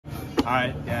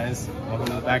Alright guys, welcome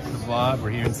to the back of the vlog.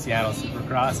 We're here in Seattle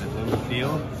Supercross at Lumen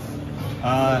Field.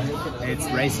 It's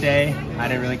race day. I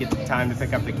didn't really get the time to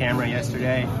pick up the camera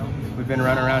yesterday. We've been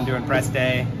running around doing press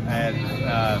day. I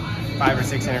had 5 or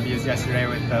 6 interviews yesterday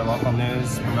with the local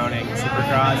news promoting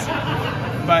Supercross.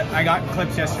 But I got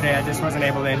clips yesterday. I just wasn't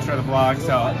able to intro the vlog,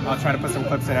 so I'll try to put some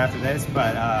clips in after this.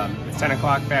 But it's 10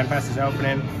 o'clock, Fan Fest is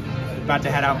opening. About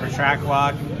to head out for track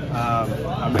walk.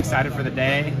 I'm excited for the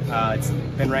day. It's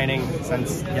been raining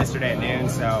since yesterday at noon,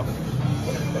 so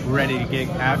we're ready to get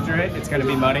after it. It's going to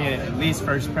be muddy at least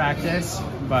first practice,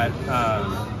 but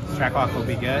track walk will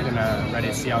be good, and I'm ready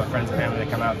to see all the friends and family that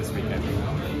come out this weekend.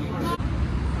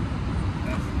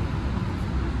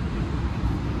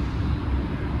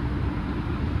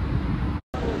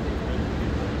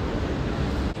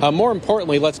 More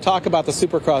importantly, let's talk about the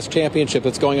Supercross Championship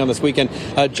that's going on this weekend.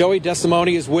 Joey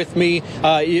DeSimone is with me.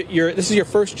 This is your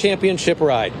first championship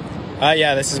ride.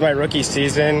 Yeah, this is my rookie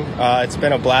season. It's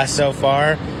been a blast so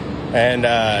far, and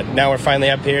now we're finally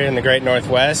up here in the Great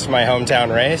Northwest, my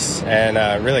hometown race,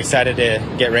 and really excited to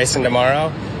get racing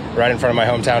tomorrow, right in front of my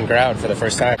hometown crowd for the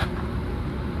first time.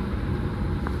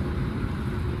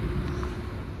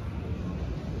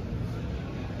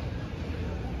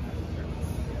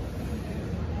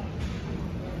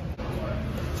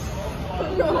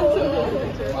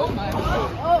 Oh my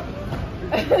God. Oh.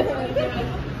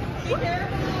 Be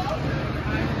careful.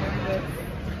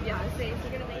 Yeah, safe.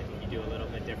 You're gonna make You do a little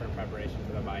bit different preparation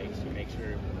for the bikes. You make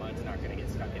sure mud's not going to get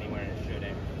stuck anywhere and it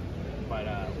shouldn't. But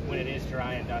when it is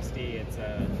dry and dusty, it's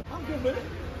I'm good with it.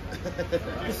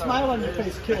 The smile on your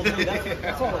face killed me.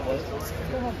 That's all it was.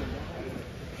 Come on.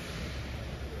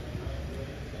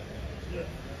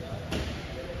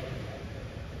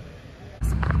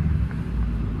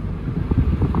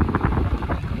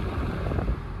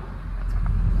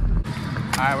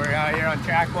 Alright, we're out here on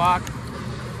track walk.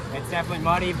 It's definitely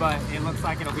muddy, but it looks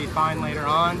like it'll be fine later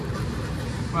on.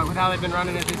 But with how they've been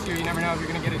running it this year, you never know if you're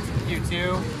going to get a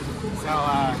Q2. So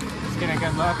just getting a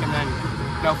good look, and then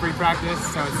no free practice,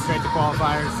 so it's straight to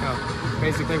qualifiers. So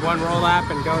basically one roll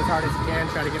lap and go as hard as you can,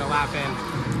 try to get a lap in.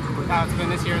 With how it's been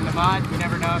this year in the mud, you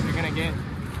never know if you're going to get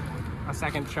a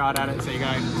second shot at it, so you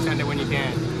got to send it when you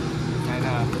can.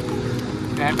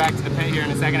 And head back to the pit here in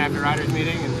a second after riders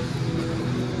meeting and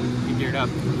get geared up.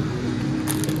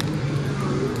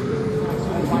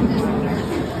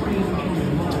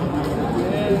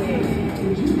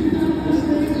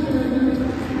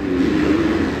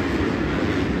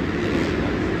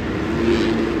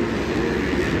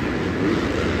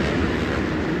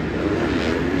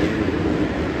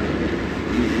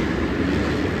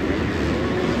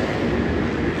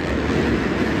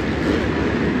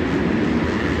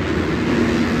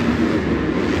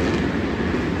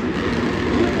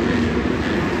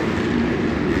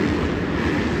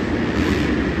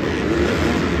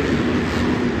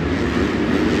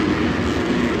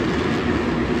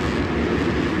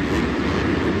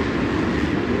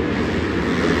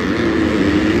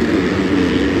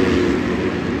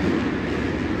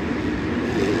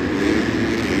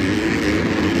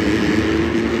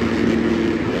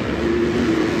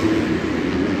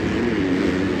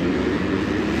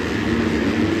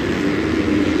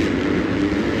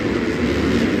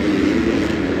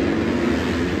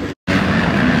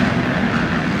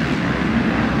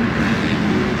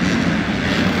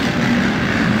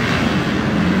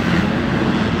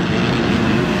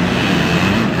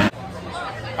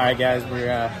 Alright guys, we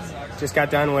just got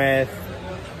done with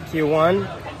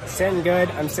Q1. Sitting good.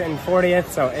 I'm sitting 40th,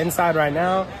 so inside right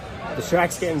now. The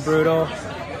track's getting brutal.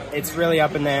 It's really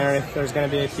up in the air if there's going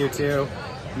to be a Q2.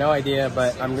 No idea,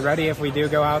 but I'm ready if we do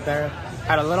go out there.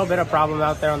 Had a little bit of problem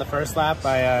out there on the first lap.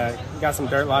 I got some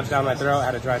dirt lodged down my throat,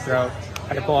 had a dry throat.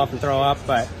 Had to pull off and throw up,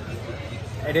 but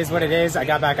it is what it is. I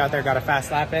got back out there, got a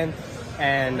fast lap in,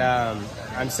 and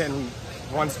I'm sitting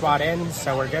one spot in,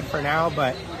 so we're good for now,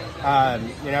 but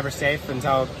you're never safe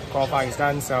until qualifying's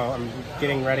done, so I'm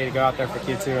getting ready to go out there for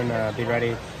Q2 and be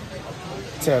ready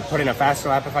to put in a faster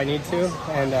lap if I need to.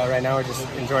 And right now we're just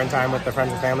enjoying time with the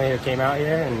friends and family who came out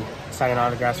here and signing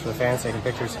autographs for the fans, taking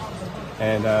pictures,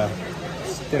 and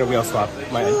did a wheel swap.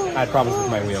 I had problems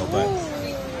with my wheel, but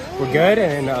we're good,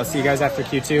 and I'll see you guys after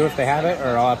Q2 if they have it,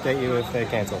 or I'll update you if they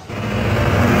cancel.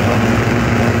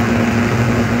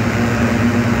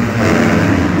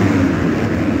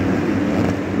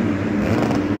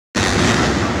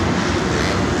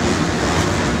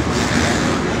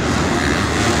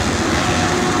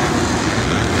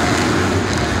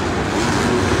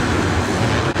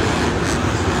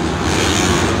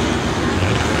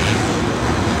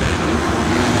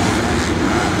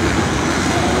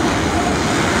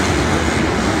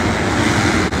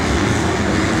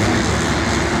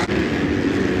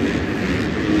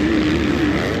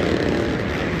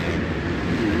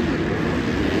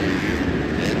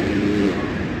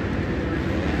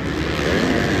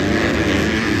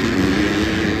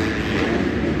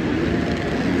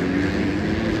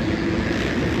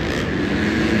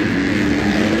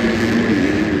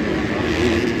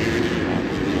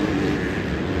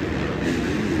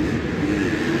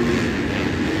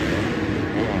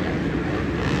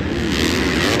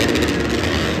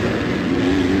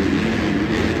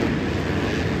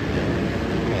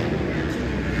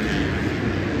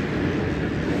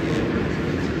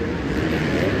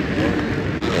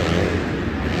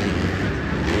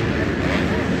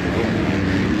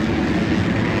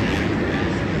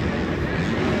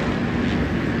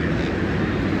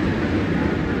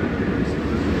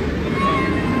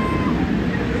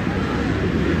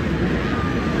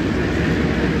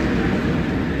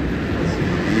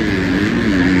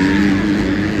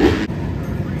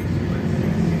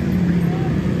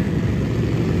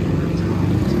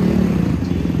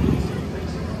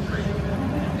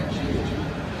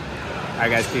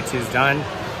 guys Q2's done.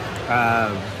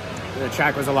 The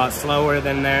track was a lot slower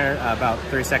than there, about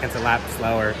 3 seconds a lap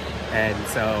slower. And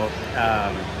so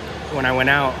when I went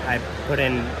out, I put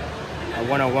in a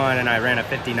 101 and I ran a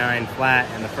 59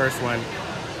 flat in the first one.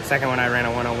 The second one I ran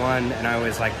a 101 and I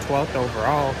was like 12th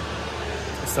overall.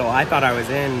 So I thought I was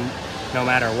in no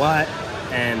matter what.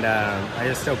 And I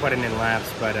just still putting in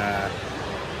laps, but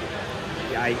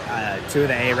two of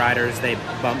the A riders, they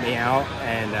bumped me out,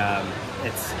 and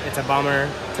it's a bummer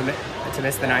to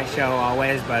miss the night show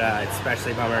always, but it's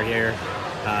especially a bummer here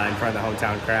in front of the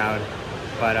hometown crowd.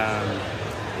 But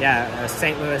yeah,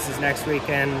 St. Louis is next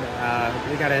weekend.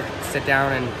 We got to sit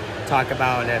down and talk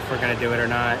about if we're going to do it or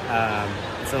not.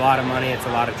 It's a lot of money, it's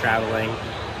a lot of traveling,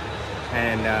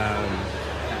 and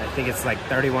I think it's like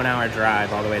 31-hour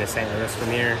drive all the way to St. Louis from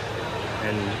here,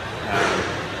 and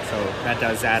so that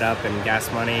does add up in gas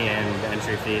money and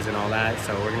entry fees and all that.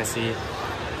 So we're gonna see,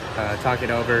 talk it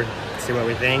over, see what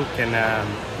we think, and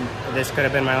this could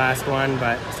have been my last one,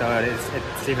 but so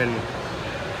it's even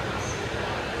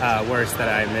worse that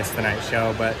I missed the night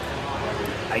show. But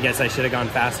I guess I should have gone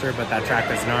faster, but that track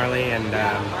was gnarly, and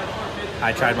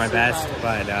I tried my best,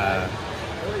 but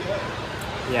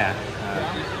yeah.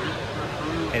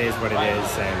 It is what it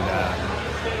is, and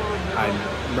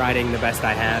I'm riding the best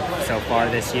I have so far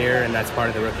this year, and that's part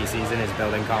of the rookie season, is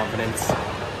building confidence,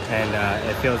 and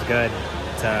it feels good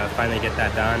to finally get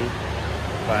that done.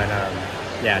 But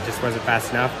yeah, it just wasn't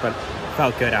fast enough, but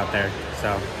felt good out there.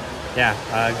 So yeah,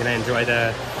 gonna enjoy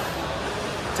the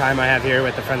time I have here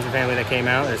with the friends and family that came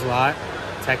out. There's a lot.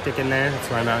 It's hectic in there, that's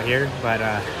why I'm out here. But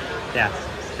yeah,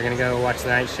 we're gonna go watch the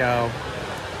night show.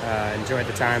 Enjoyed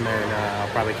the time, and I'll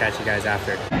probably catch you guys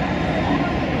after.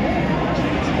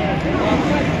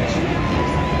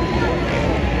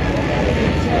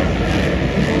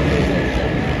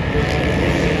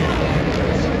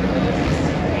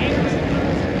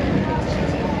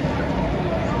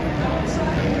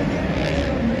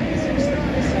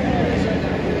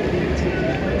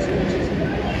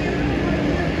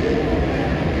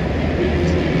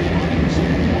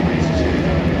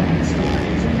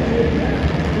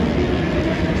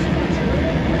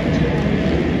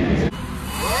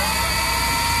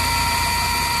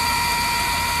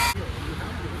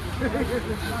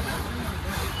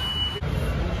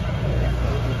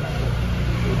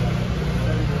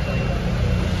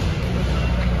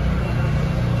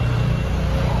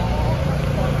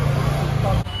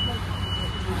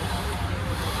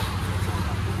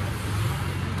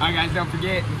 Alright guys, don't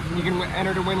forget, you can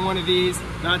enter to win one of these,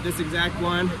 not this exact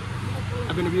one.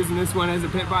 I've been abusing this one as a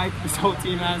pit bike, this whole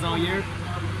team has all year.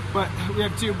 But we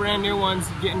have two brand new ones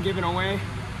getting given away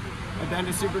at the end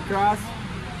of Supercross.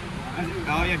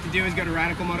 All you have to do is go to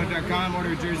radicalmoto.com,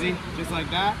 order a jersey, just like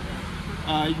that.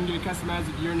 You can get it customized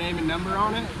with your name and number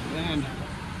on it, and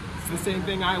it's the same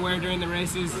thing I wear during the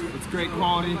races. It's great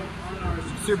quality,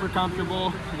 super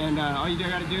comfortable, and all you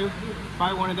gotta do,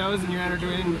 buy one of those and you're entered to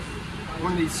win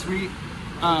one of these sweet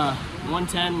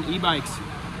 110 e-bikes.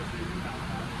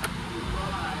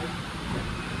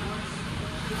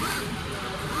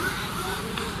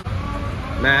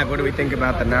 Matt, what do we think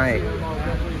about the night?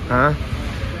 Huh?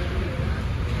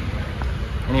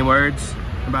 Any words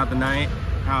about the night?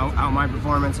 How my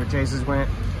performance or Chase's went?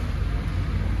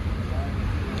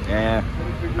 Yeah,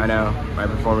 I know. My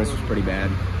performance was pretty bad.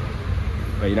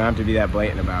 But you don't have to be that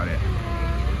blatant about it.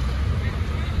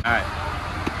 Alright.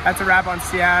 That's a wrap on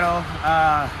Seattle.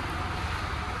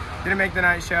 Didn't make the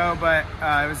night show, but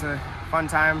it was a fun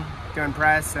time doing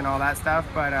press and all that stuff.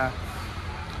 But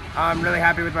I'm really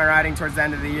happy with my riding towards the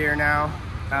end of the year now.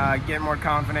 Getting more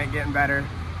confident, getting better,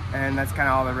 and that's kind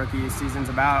of all the rookie season's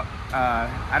about.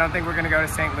 I don't think we're going to go to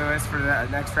St. Louis for the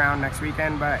next round next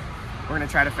weekend, but we're going to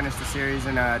try to finish the series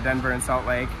in Denver and Salt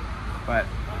Lake. But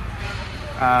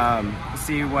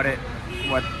see what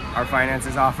our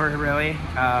finances offer, really.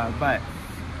 But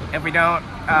if we don't,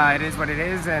 it is what it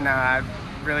is, and I've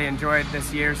really enjoyed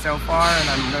this year so far, and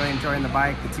I'm really enjoying the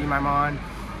bike, the team I'm on,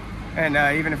 and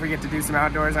even if we get to do some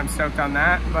outdoors, I'm stoked on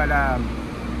that. But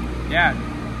yeah,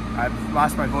 I've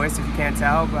lost my voice if you can't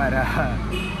tell, but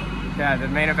yeah, the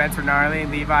main events were gnarly.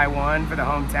 Levi won for the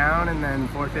hometown, and then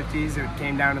 450s, it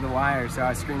came down to the wire, so I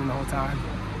was screaming the whole time.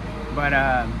 But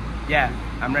yeah,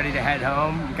 I'm ready to head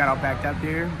home. Got all packed up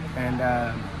here, and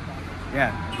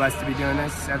yeah, blessed to be doing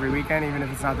this every weekend, even if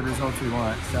it's not the results we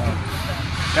want. So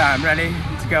yeah, I'm ready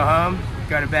to go home,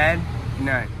 go to bed. Good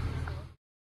night.